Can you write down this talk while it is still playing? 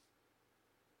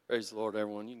Praise the Lord,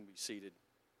 everyone. You can be seated.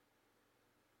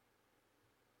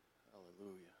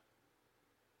 Hallelujah.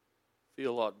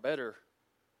 Feel a lot better.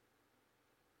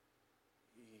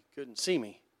 He couldn't see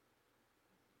me.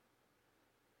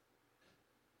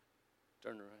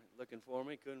 Turned around, looking for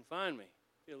me, couldn't find me.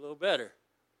 Feel a little better.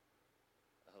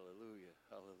 Hallelujah.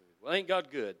 Hallelujah. Well, ain't God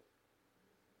good?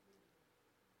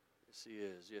 Yes, He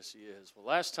is. Yes, He is. Well,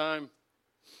 last time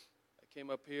I came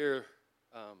up here,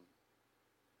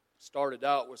 started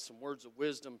out with some words of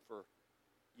wisdom for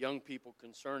young people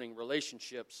concerning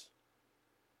relationships,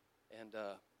 and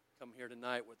come here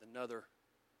tonight with another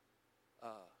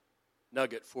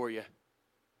nugget for you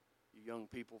young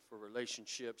people, for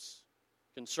relationships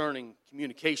concerning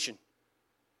communication.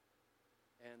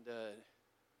 And the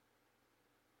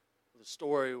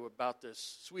story about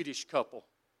this Swedish couple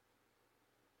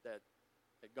that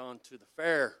had gone to the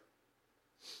fair,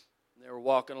 and they were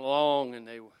walking along, and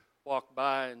they walked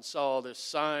by and saw this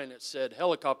sign that said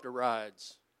helicopter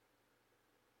rides.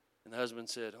 And the husband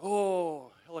said,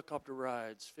 "Oh, helicopter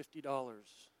rides,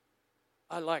 $50.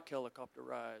 I like helicopter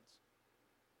rides."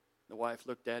 The wife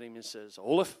looked at him and says,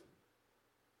 "Olaf,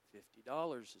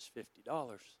 $50 is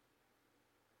 $50.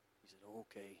 He said,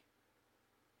 "Okay."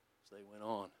 So they went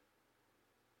on.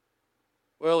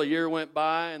 Well, a year went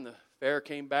by, and the fair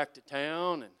came back to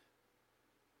town, and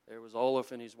there was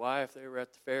Olaf and his wife. They were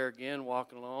at the fair again,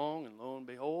 walking along, and lo and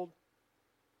behold,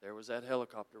 there was that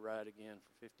helicopter ride again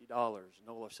for $50. And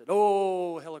Olaf said,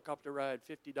 "Oh, helicopter ride,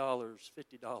 $50,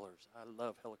 $50. I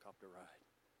love helicopter ride."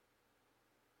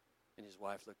 And his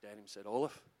wife looked at him and said,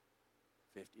 "Olaf,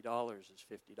 $50 is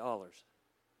 $50.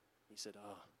 He said,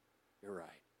 "Ah, you're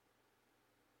right."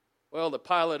 Well, the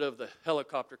pilot of the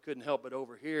helicopter couldn't help but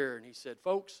overhear, and he said,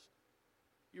 "Folks,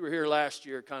 you were here last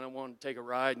year, kind of wanted to take a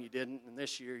ride, and you didn't, and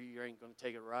this year you ain't going to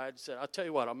take a ride." He said, "I'll tell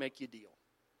you what, I'll make you a deal."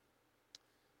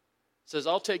 He says,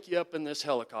 "I'll take you up in this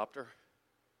helicopter,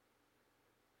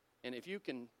 and if you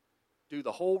can do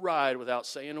the whole ride without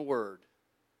saying a word,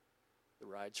 the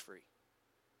ride's free."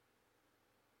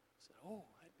 I said, "Oh,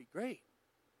 that'd be great."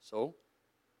 So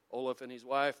Olaf and his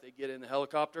wife, they get in the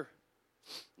helicopter,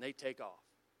 and they take off.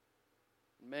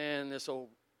 Man, this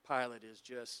old pilot is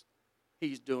just,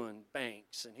 he's doing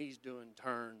banks, and he's doing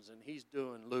turns, and he's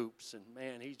doing loops, and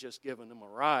man, he's just giving them a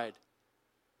ride.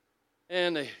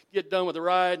 And they get done with the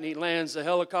ride, and he lands the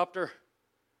helicopter,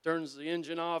 turns the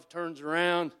engine off, turns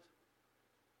around,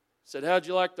 said, "How'd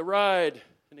you like the ride?"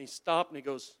 And he stopped, and he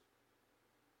goes,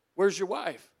 "Where's your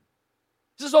wife?"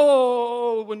 He says,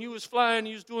 "Oh, when you was flying,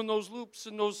 you was doing those loops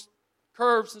and those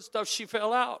curves and stuff, she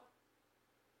fell out."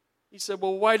 He said,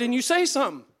 "Well, why didn't you say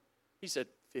something?" He said,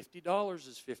 $50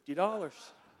 is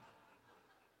 $50.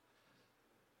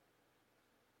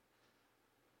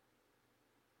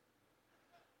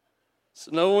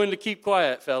 So know when to keep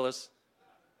quiet, fellas.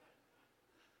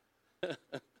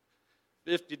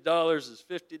 $50 is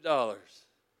 $50.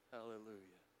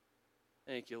 Hallelujah.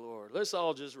 Thank you, Lord. Let's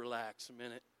all just relax a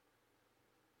minute.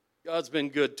 God's been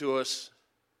good to us.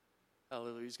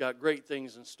 Hallelujah. He's got great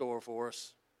things in store for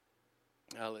us.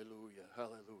 Hallelujah.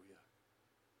 Hallelujah.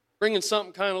 Bringing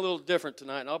something kind of a little different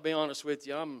tonight, and I'll be honest with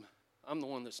you, I'm the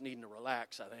one that's needing to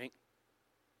relax, I think.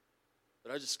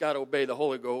 But I just got to obey the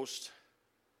Holy Ghost.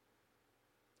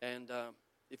 And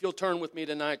if you'll turn with me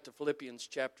tonight to Philippians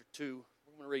chapter 2,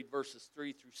 we're going to read verses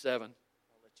 3 through 7.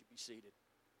 I'll let you be seated.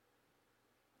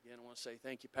 Again, I want to say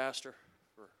thank you, Pastor,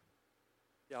 for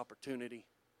the opportunity.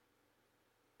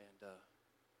 And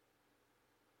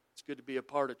it's good to be a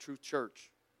part of Truth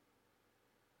Church.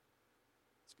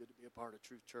 It's good to be a part of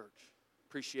Truth Church.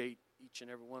 Appreciate each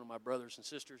and every one of my brothers and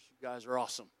sisters. You guys are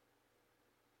awesome.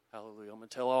 Hallelujah. I'm going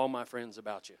to tell all my friends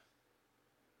about you.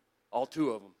 All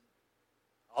two of them.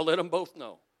 I'll let them both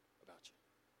know about you.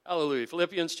 Hallelujah.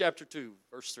 Philippians chapter 2,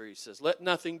 verse 3 says, "Let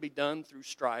nothing be done through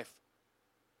strife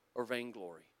or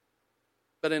vainglory,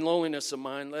 but in lowliness of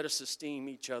mind let us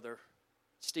esteem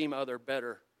other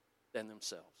better than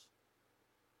themselves.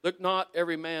 Look not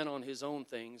every man on his own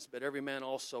things, but every man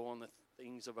also on the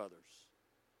things of others.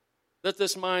 Let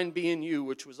this mind be in you,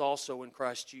 which was also in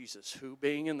Christ Jesus, who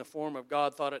being in the form of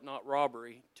God thought it not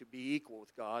robbery to be equal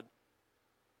with God."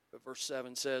 But verse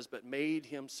 7 says, "But made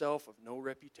himself of no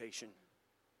reputation,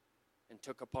 and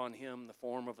took upon him the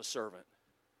form of a servant,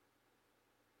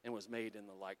 and was made in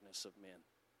the likeness of men."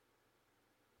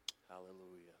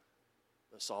 Hallelujah.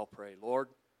 Let's all pray.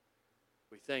 Lord,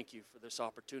 we thank you for this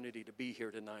opportunity to be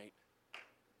here tonight.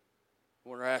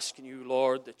 We're asking you,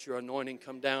 Lord, that your anointing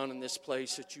come down in this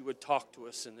place, that you would talk to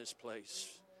us in this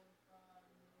place.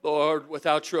 Lord,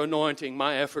 without your anointing,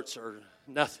 my efforts are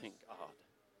nothing, God.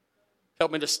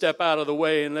 Help me to step out of the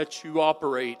way and let you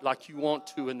operate like you want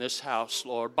to in this house,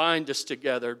 Lord. Bind us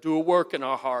together. Do a work in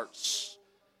our hearts.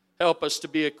 Help us to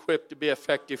be equipped to be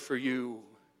effective for you.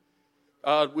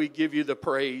 God, we give you the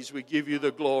praise. We give you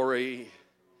the glory.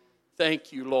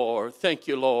 Thank you, Lord. Thank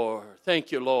you, Lord.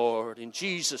 Thank you, Lord. In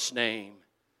Jesus' name.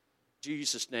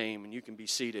 Jesus' name. And you can be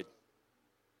seated.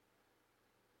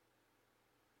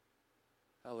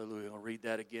 Hallelujah. I'll read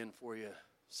that again for you.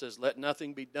 It says, let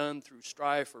nothing be done through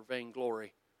strife or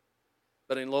vainglory,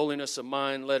 but in lowliness of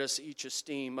mind let us each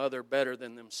esteem other better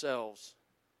than themselves.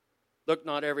 Look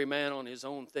not every man on his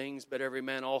own things, but every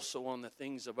man also on the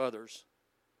things of others.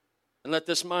 And let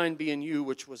this mind be in you,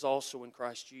 which was also in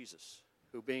Christ Jesus,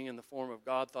 who being in the form of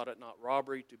God thought it not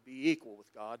robbery to be equal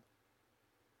with God,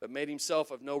 but made himself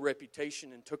of no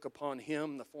reputation, and took upon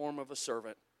him the form of a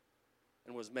servant,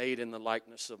 and was made in the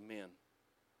likeness of men.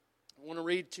 I want to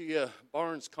read to you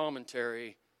Barnes'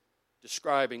 commentary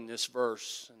describing this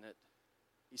verse. And that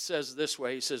he says this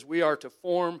way, he says, we are to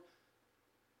form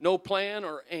no plan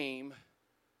or aim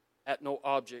at no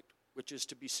object which is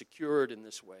to be secured in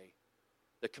this way.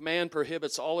 The command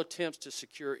prohibits all attempts to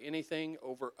secure anything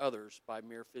over others by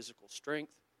mere physical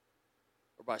strength,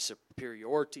 or by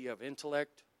superiority of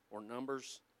intellect or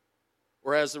numbers,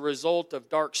 or as the result of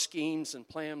dark schemes and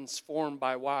plans formed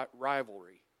by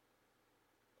rivalry,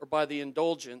 or by the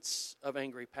indulgence of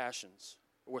angry passions,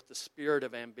 or with the spirit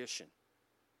of ambition.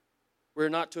 We are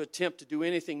not to attempt to do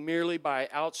anything merely by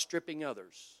outstripping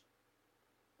others,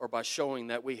 or by showing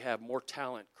that we have more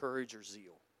talent, courage, or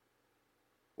zeal.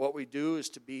 What we do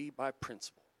is to be by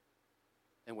principle,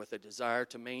 and with a desire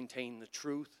to maintain the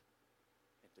truth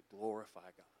and to glorify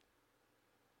God.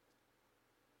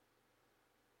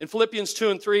 In Philippians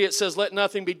 2 and 3 it says, let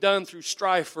nothing be done through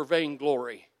strife or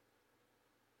vainglory.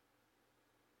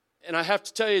 And I have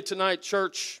to tell you tonight,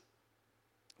 church,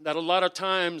 that a lot of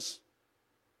times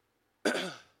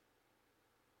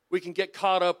we can get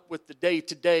caught up with the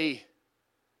day-to-day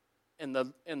and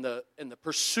the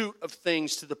pursuit of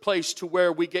things to the place to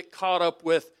where we get caught up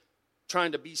with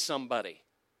trying to be somebody.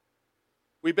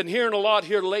 We've been hearing a lot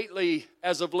here lately,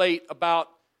 as of late, about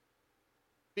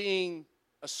being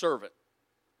a servant.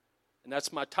 And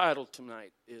that's my title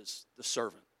tonight, is The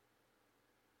Servant.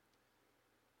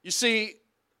 You see,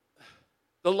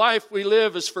 the life we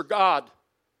live is for God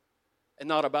and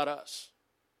not about us.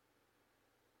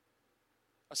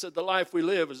 I said the life we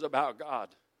live is about God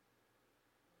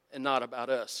and not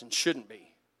about us, and shouldn't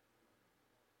be.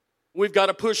 We've got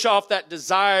to push off that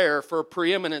desire for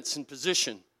preeminence and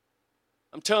position.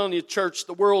 I'm telling you, church,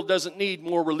 the world doesn't need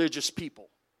more religious people.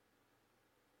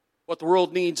 What the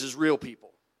world needs is real people.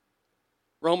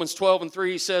 Romans 12 and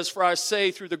 3 says, for I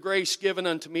say through the grace given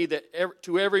unto me that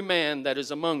to every man that is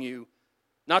among you,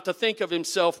 not to think of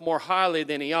himself more highly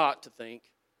than he ought to think,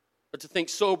 but to think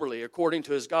soberly, according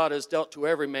to as God has dealt to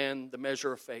every man the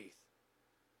measure of faith.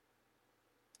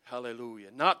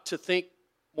 Hallelujah. Not to think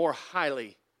more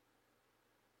highly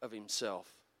of himself.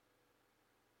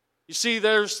 You see,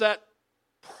 there's that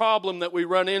problem that we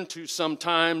run into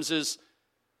sometimes, is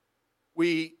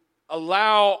we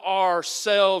allow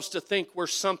ourselves to think we're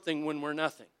something when we're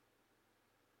nothing.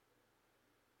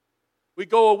 We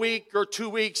go a week or 2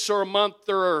 weeks or a month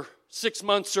or 6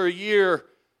 months or a year,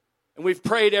 and we've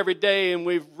prayed every day and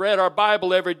we've read our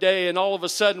Bible every day, and all of a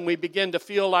sudden we begin to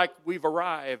feel like we've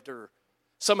arrived, or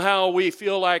somehow we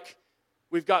feel like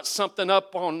we've got something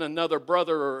up on another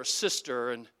brother or a sister.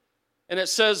 And it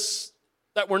says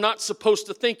that we're not supposed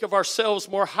to think of ourselves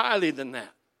more highly than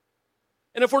that.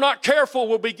 And if we're not careful,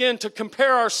 we'll begin to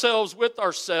compare ourselves with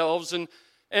ourselves, and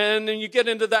then you get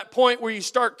into that point where you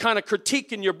start kind of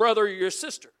critiquing your brother or your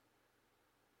sister.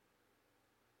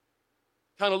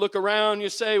 Kind of look around, you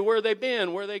say, where have they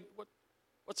been?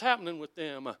 What's happening with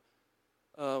them?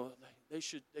 They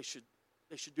should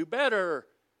do better.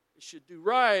 They should do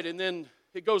right. And then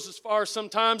it goes as far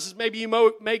sometimes as maybe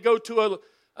you may go to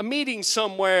a meeting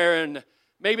somewhere, and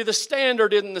maybe the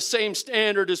standard isn't the same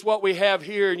standard as what we have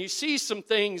here. And you see some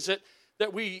things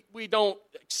that we don't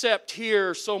accept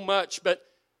here so much.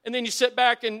 And then you sit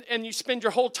back and you spend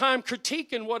your whole time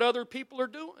critiquing what other people are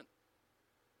doing.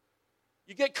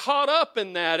 You get caught up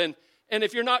in that. And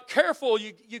if you're not careful,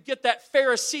 you get that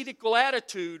pharisaical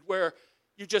attitude where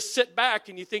you just sit back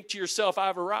and you think to yourself,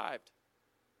 I've arrived.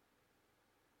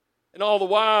 And all the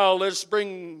while, let's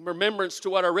bring remembrance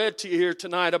to what I read to you here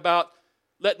tonight about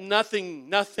let nothing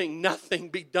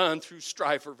be done through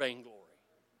strife or vainglory.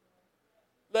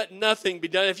 Let nothing be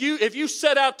done. If you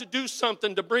set out to do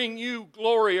something to bring you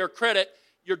glory or credit,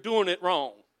 you're doing it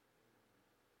wrong.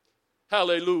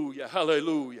 Hallelujah,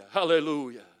 hallelujah,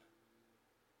 hallelujah.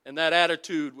 And that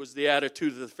attitude was the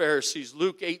attitude of the Pharisees.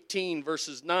 Luke 18,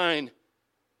 verses 9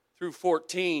 through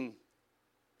 14.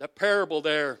 That parable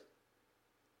there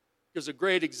gives a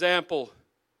great example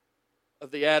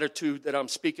of the attitude that I'm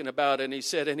speaking about. And he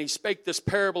said, and he spake this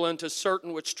parable unto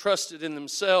certain which trusted in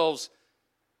themselves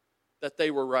that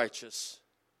they were righteous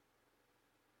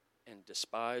and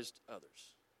despised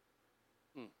others.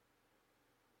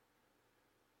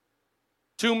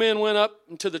 Two men went up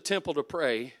into the temple to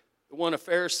pray, the one a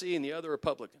Pharisee and the other a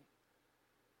publican.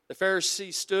 The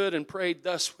Pharisee stood and prayed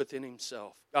thus within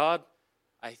himself, God,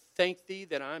 I thank thee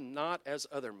that I'm not as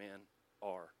other men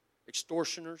are,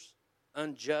 extortioners,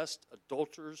 unjust,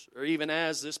 adulterers, or even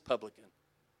as this publican.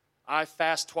 I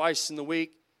fast twice in the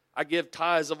week. I give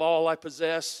tithes of all I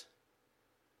possess.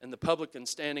 And the publican,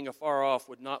 standing afar off,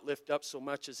 would not lift up so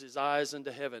much as his eyes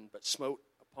unto heaven, but smote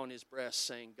upon his breast,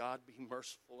 saying, God, be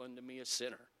merciful unto me, a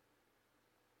sinner.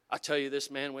 I tell you, this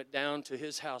man went down to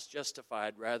his house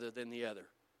justified rather than the other.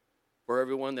 For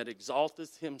everyone that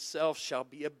exalteth himself shall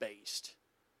be abased,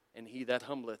 and he that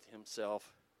humbleth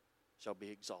himself shall be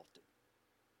exalted.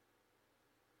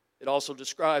 It also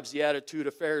describes the attitude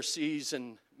of Pharisees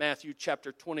in Matthew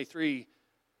chapter 23,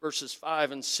 verses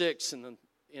 5 and 6.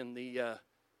 In the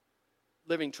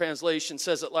Living Translation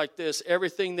says it like this,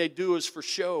 everything they do is for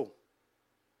show.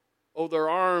 On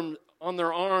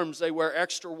their arms they wear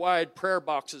extra wide prayer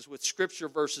boxes with scripture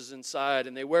verses inside,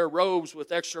 and they wear robes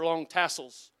with extra long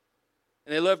tassels.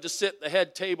 And they love to sit at the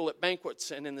head table at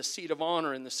banquets and in the seat of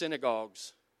honor in the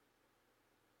synagogues.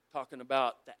 Talking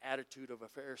about the attitude of a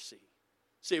Pharisee.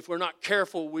 See, if we're not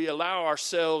careful, we allow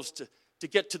ourselves to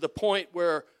get to the point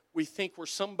where we think we're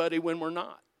somebody when we're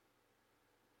not.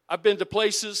 I've been to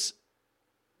places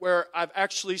where I've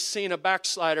actually seen a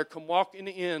backslider come walking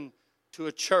in to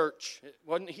a church. It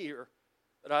wasn't here,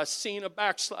 but I've seen a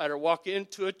backslider walk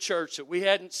into a church that we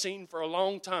hadn't seen for a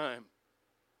long time.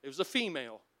 It was a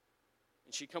female.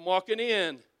 And she come walking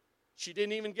in. She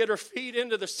didn't even get her feet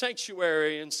into the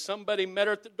sanctuary, and somebody met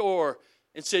her at the door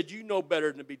and said, you know better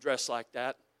than to be dressed like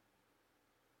that.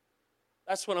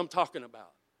 That's what I'm talking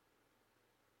about.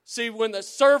 See, when the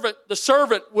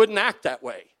servant wouldn't act that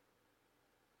way.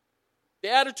 The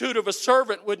attitude of a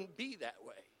servant wouldn't be that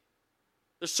way.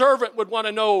 The servant would want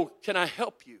to know, can I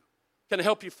help you? Can I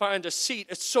help you find a seat?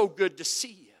 It's so good to see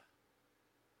you.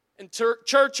 And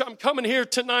church, I'm coming here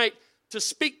tonight to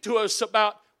speak to us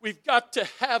about we've got to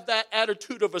have that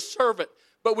attitude of a servant,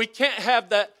 but we can't have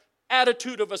that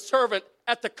attitude of a servant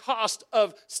at the cost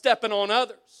of stepping on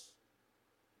others.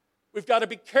 We've got to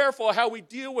be careful how we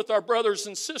deal with our brothers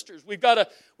and sisters. We've got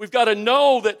to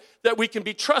know that we can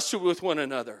be trusted with one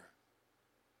another.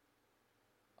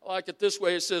 I like it this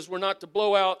way. It says we're not to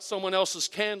blow out someone else's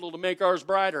candle to make ours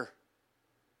brighter.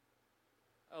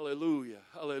 Hallelujah,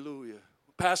 hallelujah.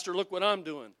 Pastor, look what I'm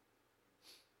doing.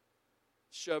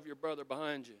 Shove your brother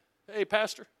behind you. Hey,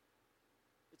 Pastor,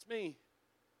 it's me.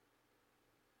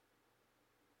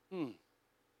 I've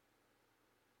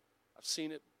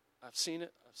seen it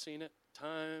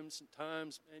times and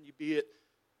times. Man, you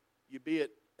be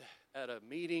at a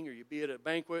meeting, or you be at a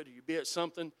banquet, or you be at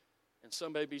something, and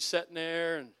somebody be sitting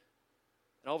there, and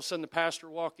all of a sudden the pastor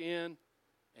walk in,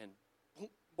 and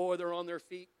boy, they're on their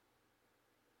feet,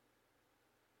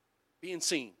 being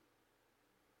seen.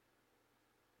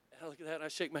 And I look at that, and I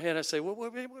shake my head, and I say, well,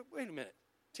 wait a minute.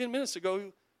 10 minutes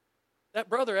ago, that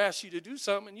brother asked you to do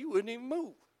something, and you wouldn't even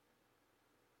move.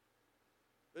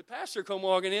 The pastor come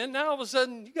walking in, now all of a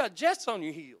sudden, you got jets on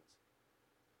your heels.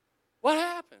 What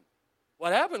happened?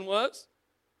 What happened was,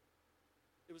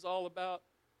 it was all about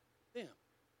them.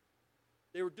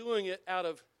 They were doing it out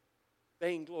of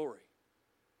vainglory.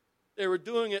 They were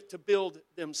doing it to build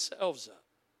themselves up.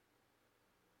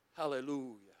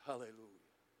 Hallelujah, hallelujah.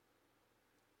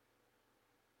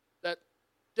 That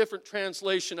different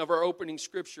translation of our opening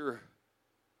scripture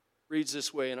reads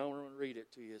this way, and I want to read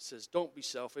it to you. It says, don't be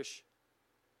selfish.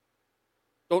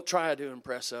 Don't try to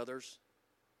impress others.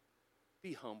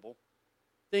 Be humble,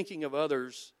 thinking of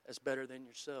others as better than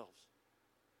yourselves.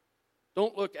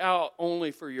 Don't look out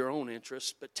only for your own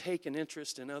interests, but take an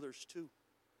interest in others too.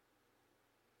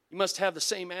 You must have the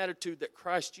same attitude that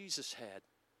Christ Jesus had.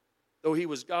 Though he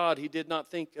was God, he did not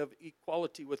think of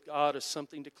equality with God as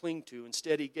something to cling to.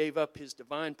 Instead, he gave up his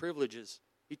divine privileges.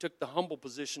 He took the humble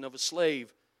position of a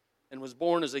slave and was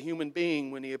born as a human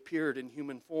being when he appeared in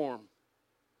human form.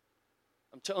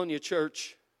 I'm telling you,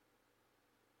 church,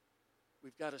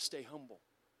 we've got to stay humble.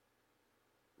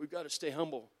 We've got to stay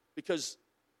humble because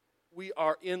we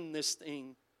are in this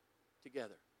thing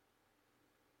together.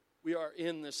 We are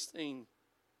in this thing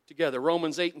together.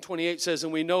 Romans 8:28 says,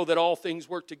 and we know that all things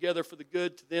work together for the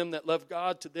good to them that love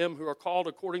God, to them who are called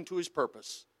according to his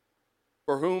purpose.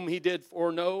 For whom he did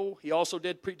foreknow, he also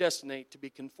did predestinate to be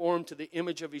conformed to the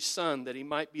image of his Son, that he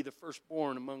might be the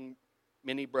firstborn among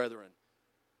many brethren.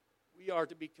 We are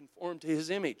to be conformed to his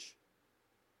image.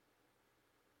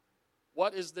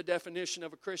 What is the definition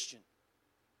of a Christian?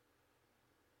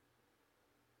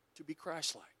 To be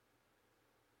Christ-like.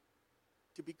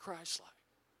 To be Christ-like.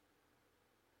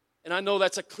 And I know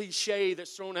that's a cliche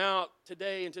that's thrown out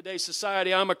today in today's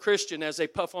society. I'm a Christian, as they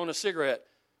puff on a cigarette.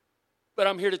 But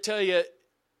I'm here to tell you,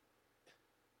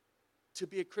 to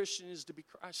be a Christian is to be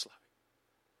Christ-like.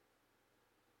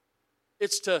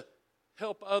 It's to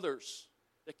help others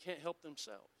that can't help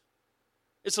themselves.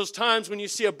 It's those times when you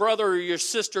see a brother or your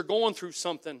sister going through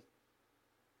something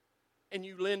and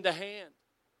you lend a hand.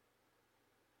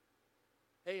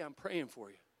 Hey, I'm praying for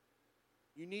you.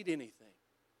 You need anything,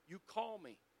 you call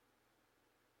me.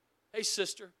 Hey,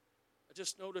 sister, I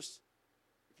just noticed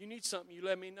if you need something, you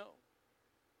let me know.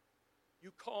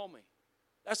 You call me.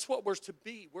 That's what we're to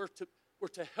be. We're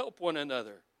to help one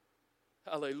another.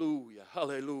 Hallelujah,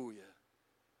 hallelujah.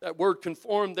 That word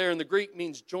conformed there in the Greek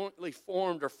means jointly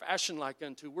formed or fashioned like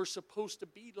unto. We're supposed to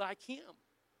be like him.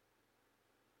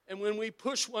 And when we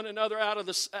push one another out of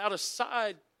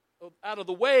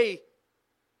the way,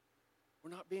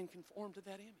 we're not being conformed to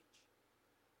that image.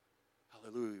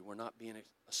 Hallelujah. We're not being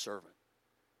a servant.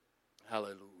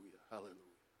 Hallelujah, hallelujah.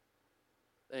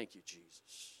 Thank you,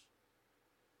 Jesus.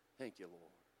 Thank you,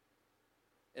 Lord.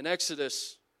 In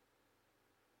Exodus,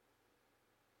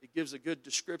 it gives a good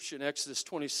description, Exodus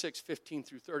 26:15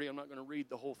 through 30. I'm not going to read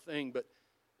the whole thing, but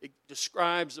it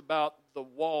describes about the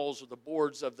walls or the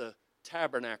boards of the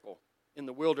tabernacle in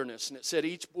the wilderness. And it said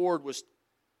each board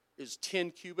is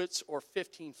 10 cubits or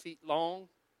 15 feet long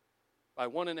by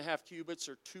 1.5 cubits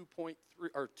or 2.3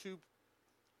 or 2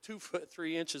 foot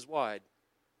 3 inches wide.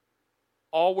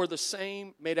 All were the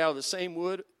same, made out of the same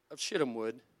wood of shittim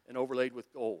wood and overlaid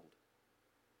with gold.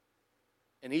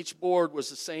 And each board was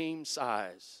the same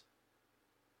size.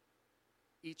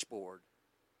 Each board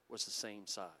was the same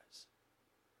size.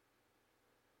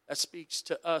 That speaks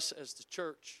to us as the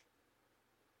church.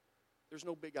 There's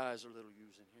no big eyes or little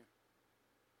U's in here.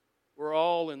 We're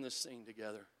all in this thing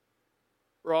together.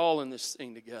 We're all in this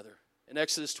thing together. In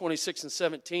Exodus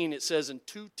 26:17, it says, and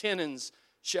 2 tenons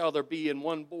shall there be in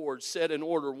one board, set in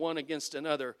order one against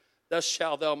another. Thus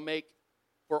shalt thou make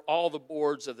for all the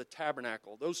boards of the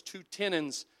tabernacle. Those 2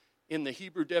 tenons in the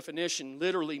Hebrew definition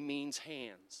literally means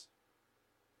hands.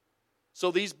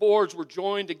 So these boards were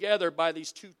joined together by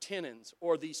these 2 tenons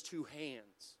or these 2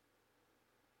 hands.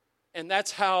 And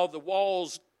that's how the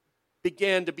walls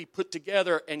began to be put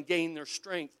together and gain their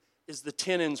strength, is the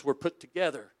tenons were put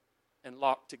together and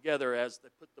locked together as they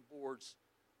put the boards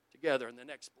together and the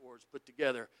next boards put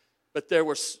together. But there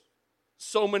were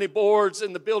so many boards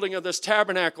in the building of this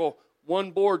tabernacle,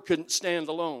 one board couldn't stand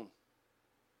alone.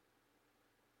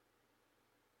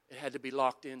 It had to be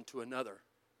locked into another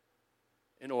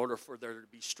in order for there to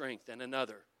be strength, and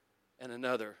another, and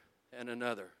another, and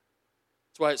another.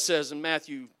 That's why it says in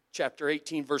Matthew chapter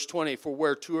 18, verse 20, for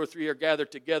where 2 or 3 are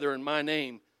gathered together in my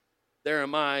name, there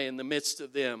am I in the midst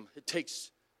of them. It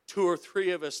takes 2 or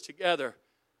 3 of us together.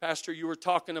 Pastor, you were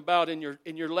talking about in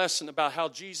your lesson about how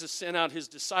Jesus sent out his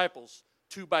disciples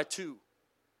 2 by 2.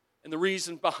 And the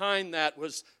reason behind that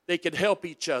was they could help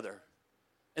each other.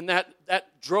 And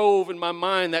that drove in my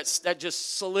mind, that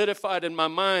just solidified in my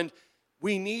mind,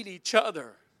 we need each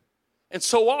other. And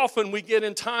so often we get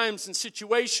in times and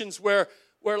situations where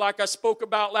like I spoke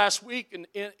about last week,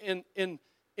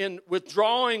 in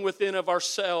withdrawing within of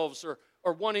ourselves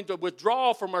or wanting to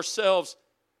withdraw from ourselves,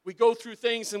 we go through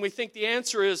things and we think the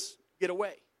answer is get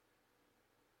away.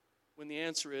 When the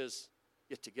answer is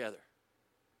get together.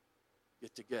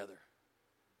 Get together.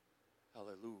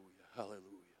 Hallelujah, hallelujah.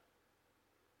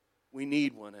 We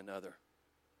need one another.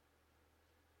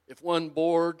 If one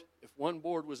board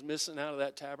was missing out of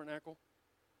that tabernacle,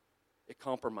 it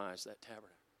compromised that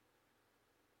tabernacle.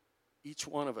 Each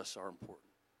one of us are important.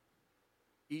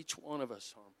 Each one of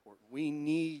us are important. We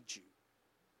need you.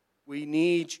 We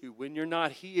need you. When you're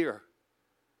not here,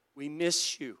 we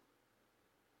miss you.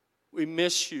 We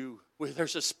miss you.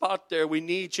 There's a spot there. We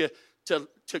need you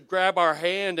to grab our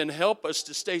hand and help us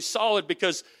to stay solid,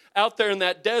 because out there in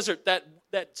that desert, that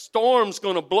storm's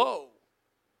going to blow.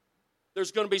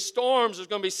 There's going to be storms. There's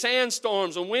going to be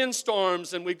sandstorms and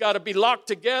windstorms, and we've got to be locked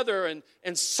together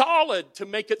and solid to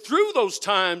make it through those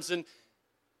times. And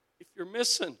if you're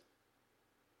missing,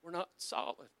 we're not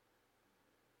solid.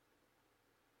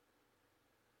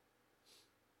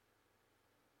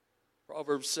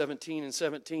 Proverbs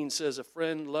 17:17 says, a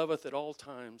friend loveth at all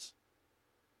times,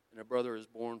 and a brother is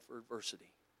born for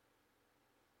adversity.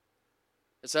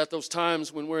 It's at those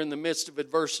times when we're in the midst of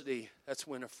adversity, that's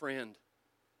when a friend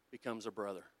becomes a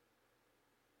brother.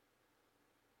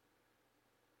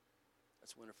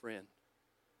 That's when a friend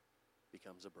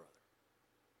becomes a brother.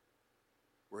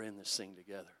 We're in this thing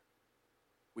together.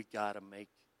 We got to make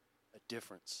a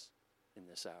difference in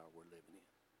this hour we're living in.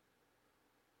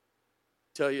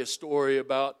 Tell you a story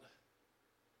about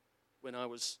when I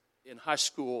was in high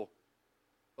school,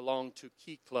 belonged to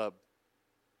Key Club,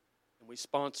 and we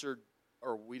sponsored,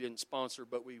 or we didn't sponsor,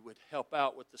 but we would help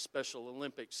out with the Special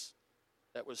Olympics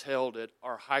that was held at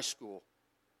our high school.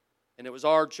 And it was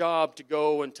our job to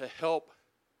go and to help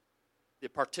the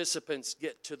participants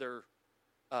get to their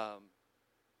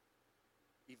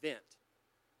event,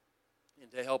 and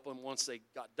to help them once they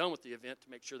got done with the event to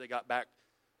make sure they got back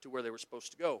to where they were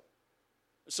supposed to go.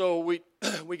 So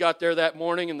we got there that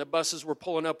morning, and the buses were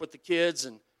pulling up with the kids,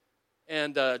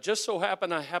 and just so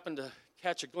happened I happened to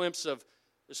catch a glimpse of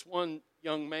this one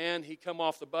young man. He come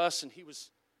off the bus, and he was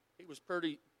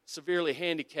pretty severely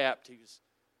handicapped. He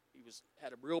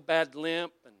had a real bad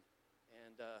limp,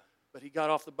 but he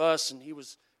got off the bus, and he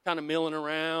was kind of milling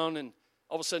around, and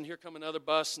all of a sudden here come another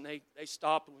bus, and they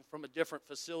stopped from a different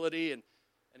facility, and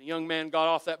a young man got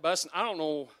off that bus, and I don't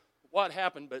know what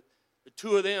happened, but the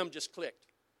two of them just clicked,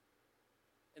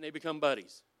 and they become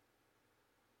buddies.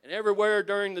 And everywhere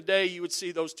during the day you would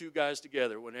see those two guys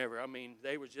together whenever. I mean,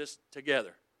 they were just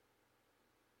together.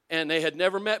 And they had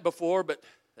never met before, but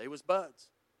they was buds.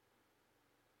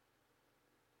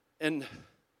 And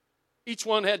each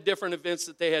one had different events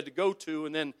that they had to go to,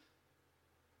 and then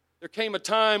there came a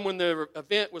time when the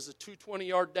event was a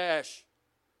 220-yard dash,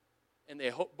 and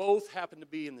they both happened to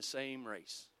be in the same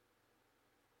race.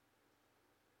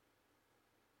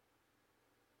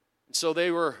 And so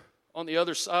they were on the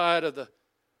other side of the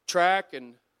track,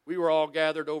 and we were all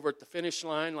gathered over at the finish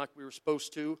line like we were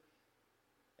supposed to,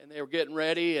 and they were getting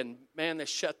ready, and man, they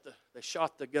shot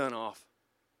the gun off,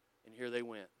 and here they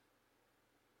went.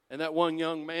 And that one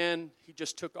young man, he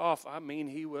just took off. I mean,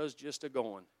 he was just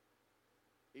a-going.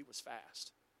 He was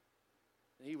fast.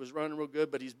 And he was running real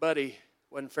good, but his buddy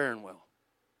wasn't faring well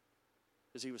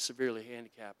because he was severely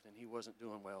handicapped, and he wasn't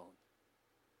doing well.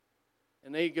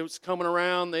 And they was coming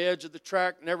around the edge of the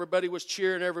track, and everybody was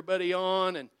cheering everybody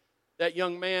on. And that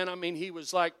young man, I mean, he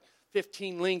was like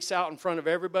 15 lengths out in front of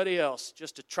everybody else,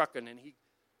 just a-trucking. And he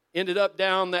ended up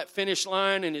down that finish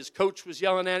line, and his coach was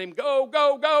yelling at him, "Go,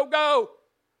 go, go, go!"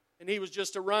 And he was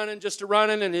just a-running,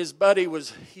 and his buddy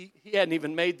he hadn't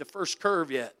even made the first curve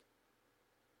yet.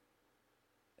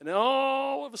 And then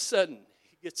all of a sudden,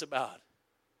 he gets about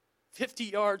 50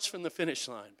 yards from the finish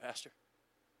line, Pastor.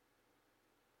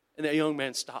 And that young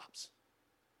man stops.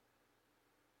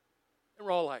 And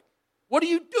we're all like, "What are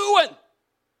you doing?"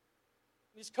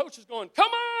 And his coach is going,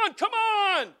 come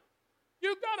on.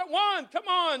 You got it, one. Come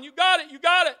on, you got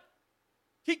it.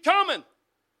 Keep coming.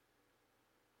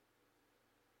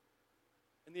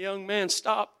 And the young man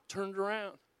stopped, turned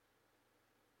around.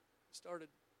 He started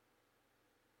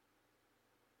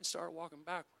walking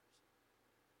backwards.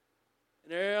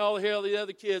 And all the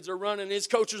other kids are running. His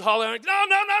coach was hollering, no,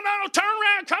 turn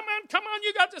around, come on,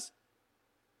 you got this.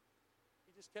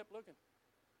 He just kept looking.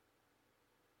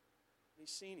 And he's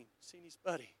seen his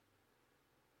buddy.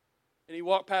 And he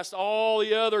walked past all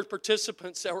the other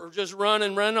participants that were just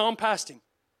running on past him.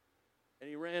 And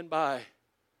he ran by.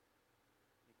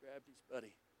 He grabbed his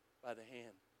buddy by the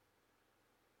hand.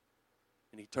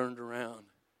 And he turned around.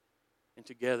 And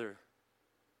together,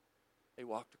 they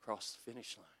walked across the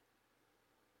finish line.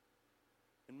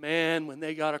 And man, when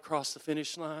they got across the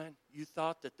finish line, you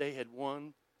thought that they had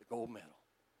won the gold medal.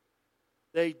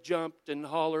 They jumped and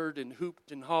hollered and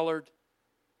hooped and hollered.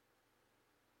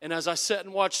 And as I sat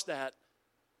and watched that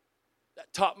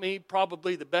taught me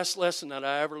probably the best lesson that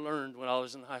I ever learned when I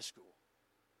was in high school.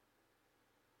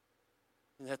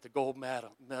 And that the gold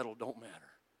medal don't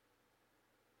matter.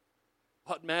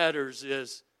 What matters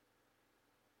is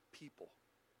people.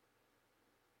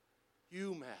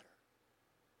 You matter.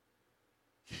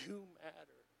 You matter.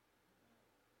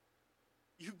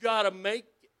 You got to make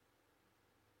it.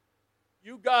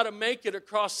 You got to make it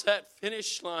across that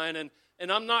finish line.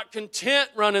 And I'm not content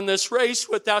running this race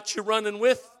without you running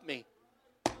with me.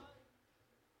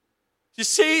 You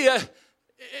see,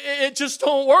 it just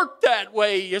don't work that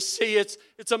way. You see, it's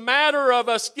a matter of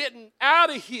us getting out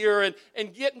of here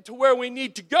and getting to where we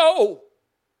need to go.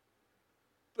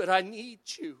 But I need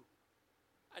you.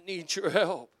 I need your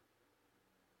help.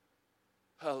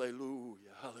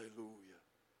 Hallelujah, hallelujah.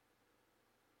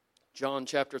 John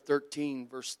chapter 13,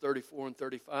 verse 34 and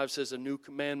 35 says, "A new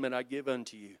commandment I give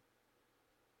unto you,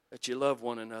 that you love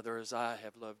one another as I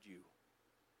have loved you,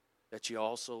 that you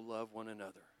also love one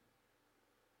another.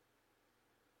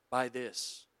 By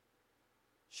this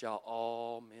shall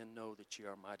all men know that ye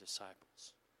are my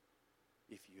disciples,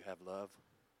 if you have love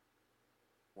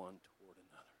one toward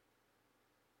another."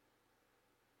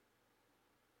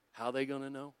 How are they going to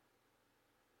know?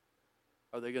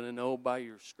 Are they going to know by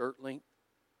your skirt length?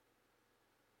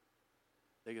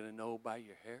 They're going to know by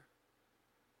your hair.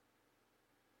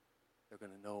 They're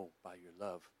going to know by your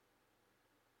love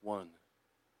one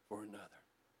for another.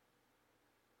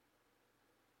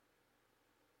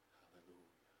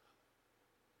 Hallelujah.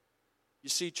 You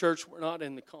see, church, we're not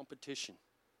in the competition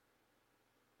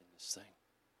in this thing.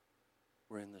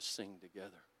 We're in this thing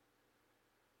together.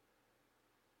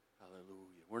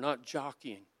 Hallelujah. We're not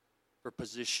jockeying for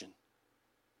position.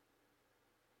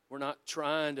 We're not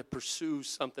trying to pursue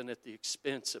something at the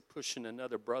expense of pushing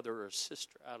another brother or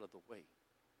sister out of the way.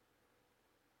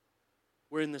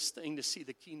 We're in this thing to see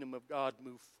the kingdom of God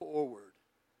move forward.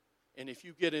 And if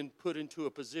you get put into a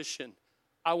position,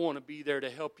 I want to be there to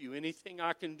help you. Anything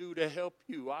I can do to help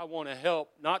you, I want to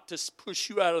help. Not to push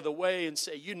you out of the way and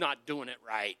say, "You're not doing it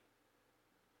right."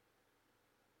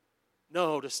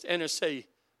 No, to stand and say,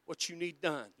 "What you need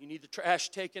done. You need the trash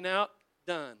taken out?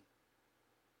 Done.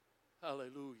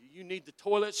 Hallelujah. You need the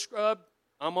toilet scrubbed?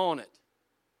 I'm on it.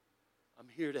 I'm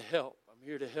here to help. I'm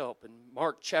here to help." In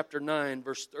Mark chapter 9,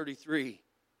 verse 33, it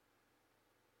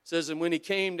says, "And when he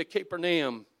came to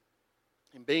Capernaum,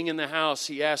 and being in the house,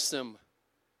 he asked them,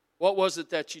 'What was it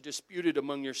that you disputed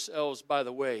among yourselves by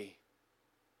the way?'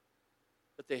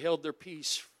 But they held their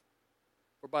peace,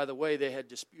 for by the way they had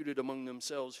disputed among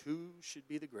themselves who should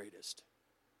be the greatest.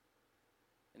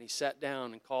 And he sat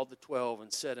down and called the 12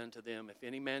 and said unto them, If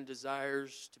any man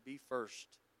desires to be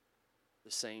first, the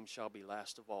same shall be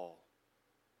last of all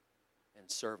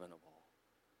and servant of all."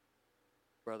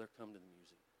 Brother, come to the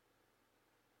music.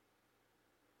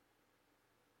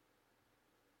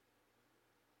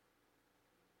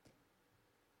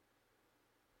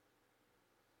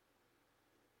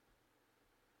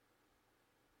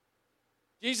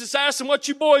 Jesus asked them, "What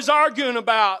you boys arguing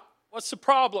about? What's the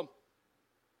problem?"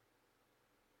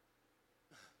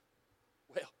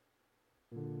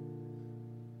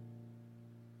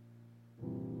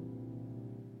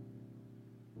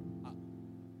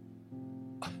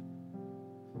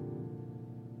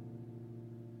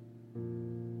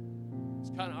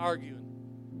 Kind of arguing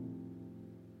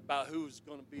about who's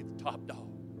going to be the top dog.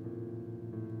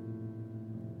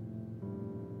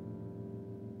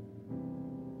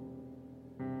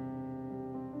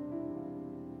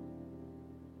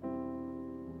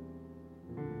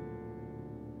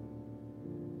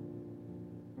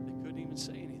 They couldn't even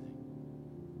say anything.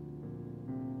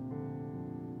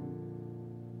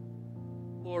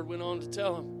 The Lord went on to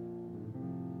tell him,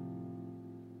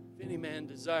 "If any man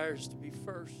desires to be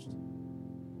first,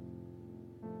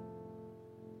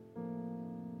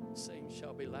 the same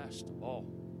shall be last of all,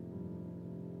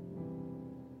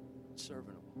 and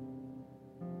servant of all."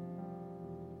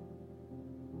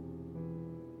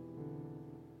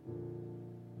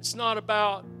 It's not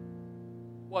about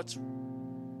what's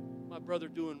my brother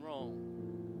doing wrong.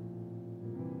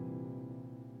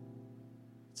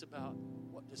 It's about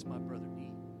what does my brother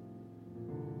need.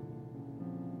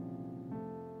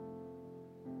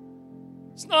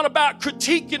 It's not about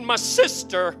critiquing my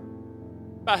sister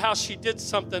about how she did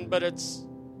something, but it's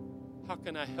how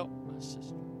can I help my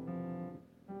sister?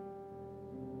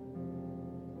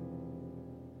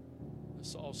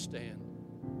 Let's all stand.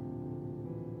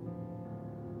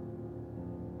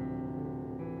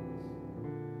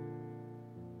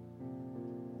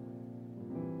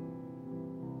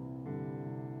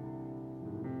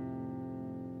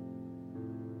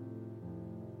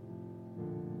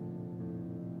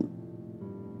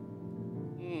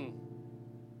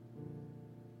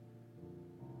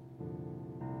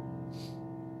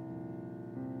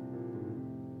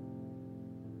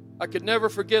 I could never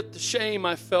forget the shame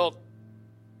I felt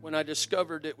when I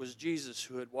discovered it was Jesus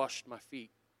who had washed my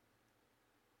feet.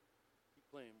 Keep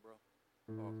playing, bro.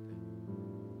 Oh, okay.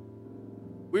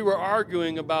 We were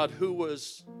arguing about who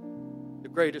was the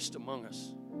greatest among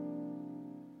us,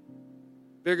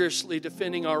 vigorously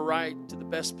defending our right to the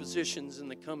best positions in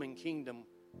the coming kingdom,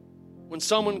 when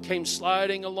someone came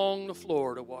sliding along the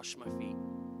floor to wash my feet.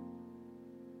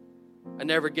 I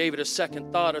never gave it a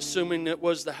second thought, assuming it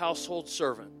was the household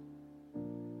servant.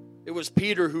 It was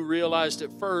Peter who realized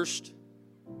it first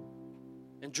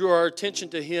and drew our attention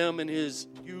to him in his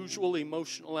usual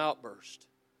emotional outburst.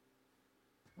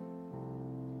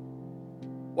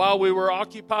 While we were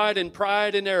occupied in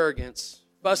pride and arrogance,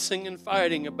 fussing and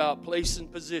fighting about place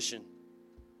and position,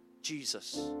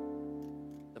 Jesus,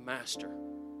 the Master,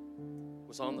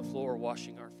 was on the floor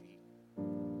washing our feet.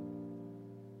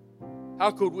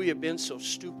 How could we have been so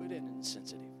stupid and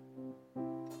insensitive?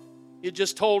 He had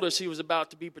just told us he was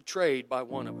about to be betrayed by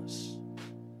one of us,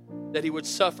 that he would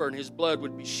suffer and his blood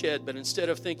would be shed, but instead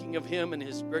of thinking of him in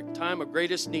his time of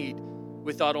greatest need,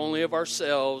 we thought only of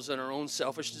ourselves and our own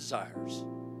selfish desires.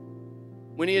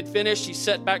 When he had finished, he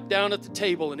sat back down at the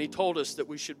table and he told us that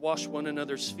we should wash one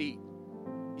another's feet.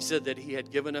 He said that he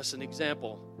had given us an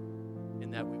example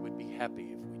and that we would be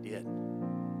happy if we did.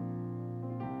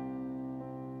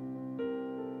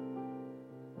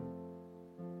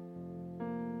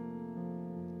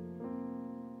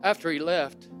 After he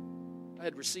left, I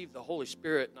had received the Holy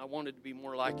Spirit and I wanted to be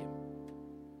more like him.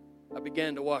 I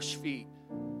began to wash feet.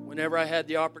 Whenever I had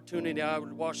the opportunity, I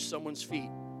would wash someone's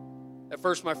feet. At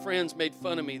first, my friends made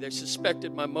fun of me. They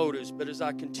suspected my motives, but as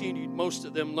I continued, most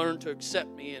of them learned to accept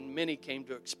me, and many came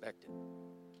to expect it.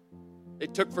 They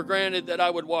took for granted that I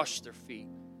would wash their feet.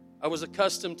 I was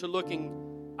accustomed to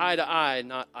looking eye to eye,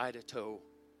 not eye to toe.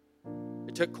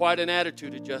 It took quite an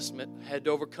attitude adjustment. I had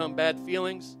to overcome bad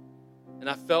feelings, and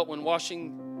I felt when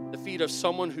washing the feet of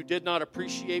someone who did not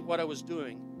appreciate what I was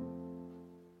doing.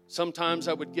 Sometimes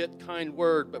I would get kind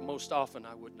word, but most often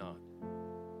I would not.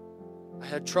 I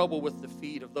had trouble with the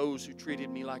feet of those who treated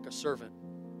me like a servant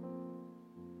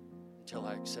until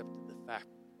I accepted the fact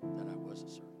that I was a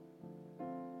servant.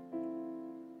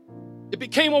 It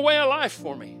became a way of life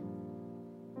for me.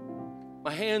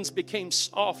 My hands became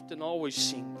soft and always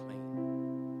seemed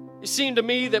clean. It seemed to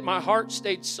me that my heart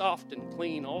stayed soft and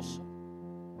clean also.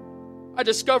 I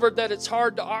discovered that it's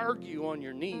hard to argue on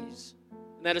your knees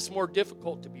and that it's more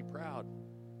difficult to be proud.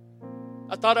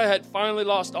 I thought I had finally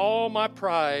lost all my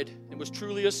pride and was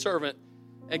truly a servant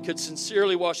and could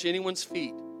sincerely wash anyone's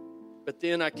feet. But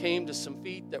then I came to some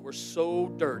feet that were so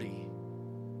dirty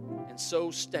and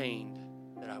so stained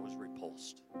that I was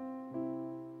repulsed.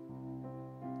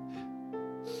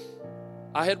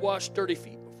 I had washed dirty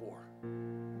feet before,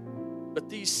 but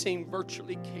these seemed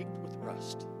virtually caked with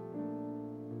rust.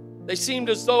 They seemed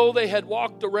as though they had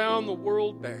walked around the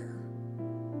world bare.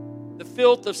 The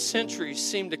filth of centuries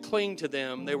seemed to cling to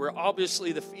them. They were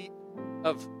obviously the feet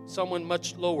of someone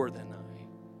much lower than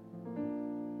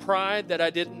I. Pride that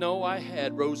I didn't know I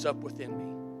had rose up within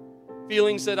me.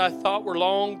 Feelings that I thought were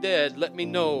long dead let me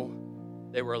know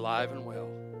they were alive and well.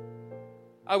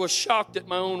 I was shocked at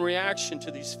my own reaction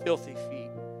to these filthy feet.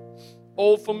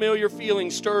 Old familiar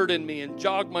feelings stirred in me and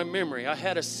jogged my memory. I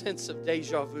had a sense of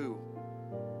deja vu.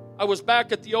 I was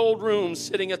back at the old room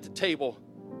sitting at the table.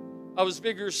 I was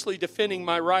vigorously defending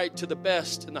my right to the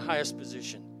best and the highest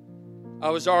position. I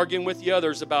was arguing with the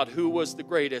others about who was the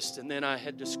greatest, and then I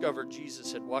had discovered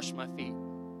Jesus had washed my feet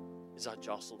as I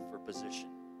jostled for position.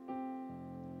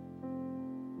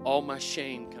 All my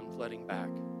shame came flooding back.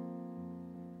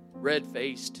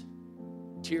 Red-faced,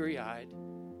 teary-eyed,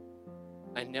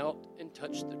 I knelt and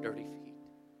touched the dirty feet.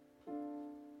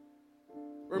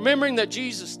 Remembering that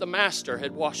Jesus, the Master,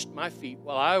 had washed my feet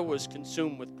while I was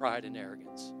consumed with pride and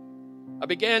arrogance, I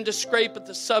began to scrape at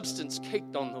the substance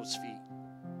caked on those feet.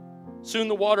 Soon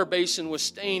the water basin was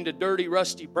stained a dirty,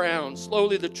 rusty brown.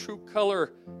 Slowly the true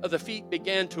color of the feet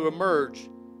began to emerge.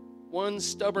 One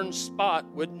stubborn spot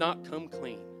would not come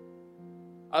clean.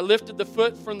 I lifted the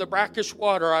foot from the brackish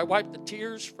water. I wiped the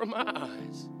tears from my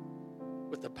eyes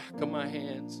with the back of my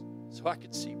hands so I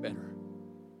could see better.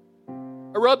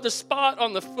 I rubbed the spot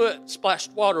on the foot,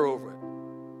 splashed water over it.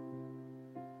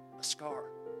 A scar.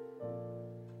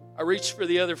 I reached for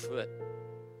the other foot,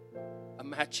 a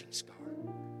matching scar.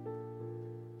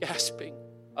 Gasping,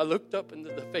 I looked up into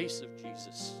the face of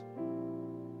Jesus.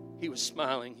 He was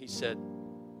smiling. He said,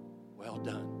 "Well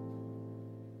done,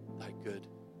 thy good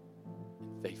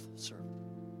and faithful servant."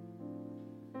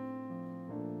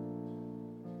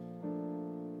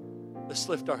 Let's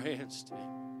lift our hands to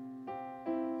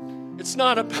Him. It's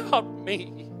not about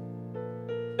me.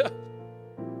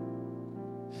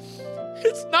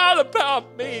 It's not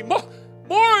about me.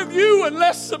 More of you and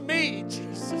less of me,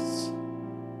 Jesus.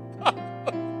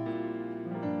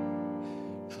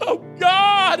 Oh,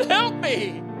 God, help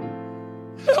me.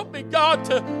 Help me, God,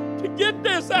 to get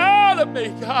this out of me,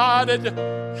 God. And,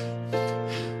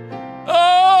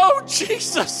 oh,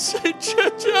 Jesus.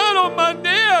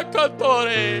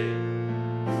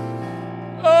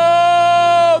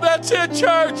 Oh, that's it,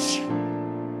 church.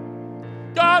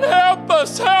 God, help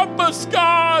us,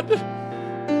 God,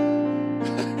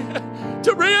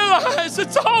 to realize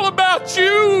it's all about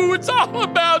you. It's all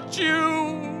about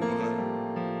you.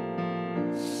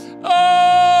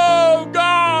 Oh,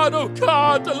 Oh,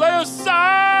 God, to lay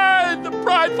aside the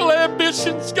prideful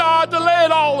ambitions, God, to lay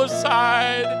it all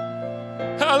aside.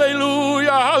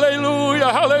 Hallelujah,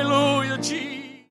 hallelujah, hallelujah, Jesus.